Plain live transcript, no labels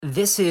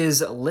This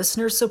is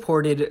listener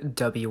supported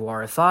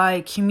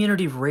WRFI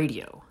Community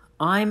Radio.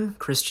 I'm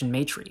Christian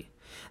Matry.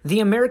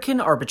 The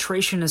American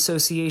Arbitration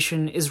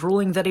Association is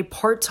ruling that a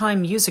part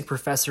time music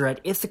professor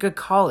at Ithaca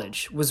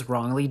College was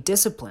wrongly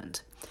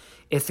disciplined.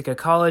 Ithaca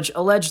College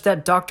alleged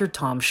that Dr.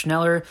 Tom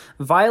Schneller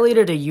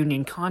violated a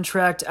union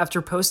contract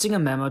after posting a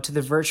memo to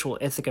the virtual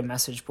Ithaca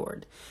message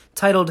board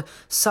titled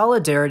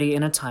Solidarity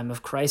in a Time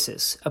of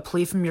Crisis, a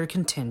plea from your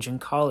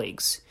contingent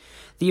colleagues.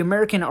 The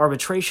American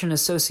Arbitration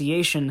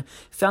Association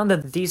found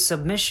that the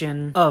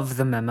submission of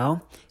the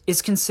memo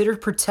is considered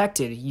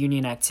protected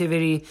union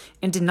activity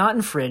and did not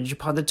infringe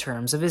upon the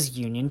terms of his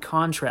union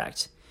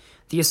contract.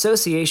 The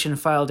association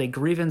filed a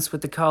grievance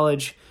with the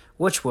college,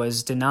 which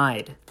was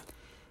denied.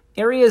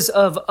 Areas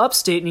of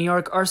upstate New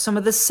York are some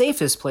of the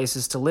safest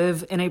places to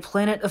live in a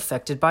planet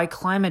affected by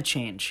climate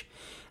change.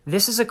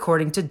 This is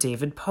according to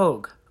David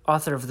Pogue,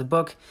 author of the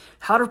book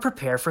How to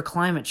Prepare for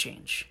Climate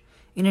Change.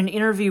 In an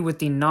interview with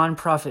the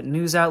nonprofit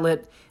news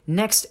outlet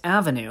Next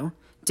Avenue,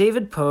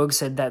 David Pogue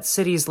said that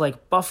cities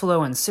like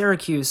Buffalo and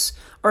Syracuse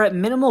are at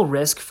minimal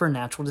risk for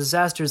natural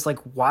disasters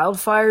like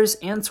wildfires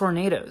and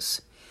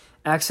tornadoes.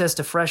 Access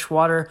to fresh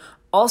water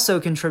also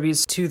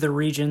contributes to the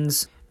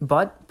region's,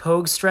 but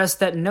Pogue stressed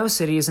that no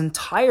city is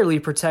entirely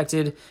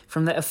protected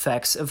from the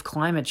effects of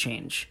climate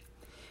change.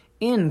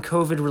 In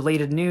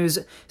COVID-related news,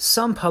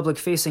 some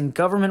public-facing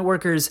government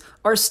workers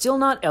are still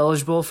not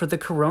eligible for the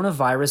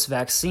coronavirus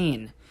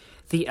vaccine.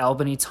 The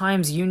Albany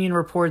Times Union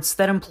reports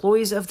that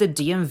employees of the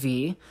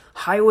DMV,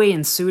 highway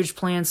and sewage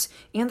plants,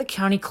 and the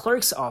county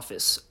clerk's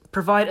office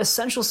provide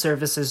essential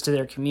services to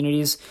their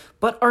communities,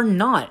 but are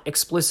not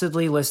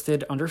explicitly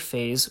listed under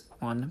Phase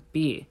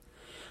 1B.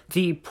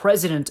 The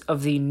president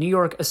of the New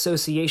York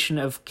Association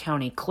of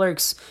County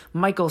Clerks,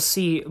 Michael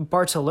C.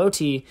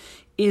 Bartolotti,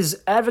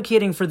 is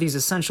advocating for these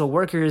essential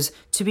workers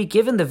to be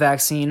given the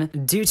vaccine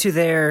due to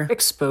their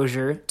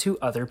exposure to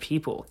other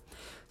people.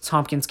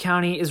 Tompkins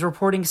County is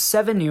reporting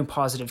 7 new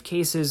positive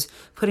cases,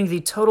 putting the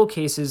total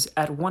cases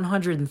at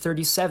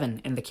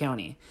 137 in the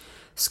county.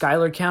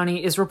 Schuyler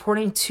County is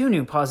reporting 2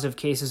 new positive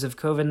cases of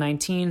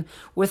COVID-19,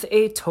 with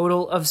a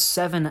total of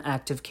 7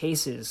 active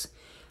cases.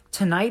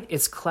 Tonight,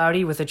 it's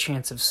cloudy with a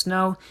chance of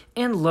snow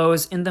and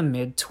lows in the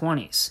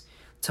mid-20s.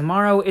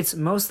 Tomorrow, it's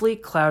mostly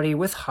cloudy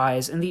with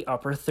highs in the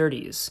upper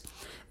 30s.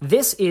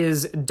 This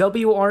is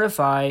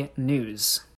WRFI News.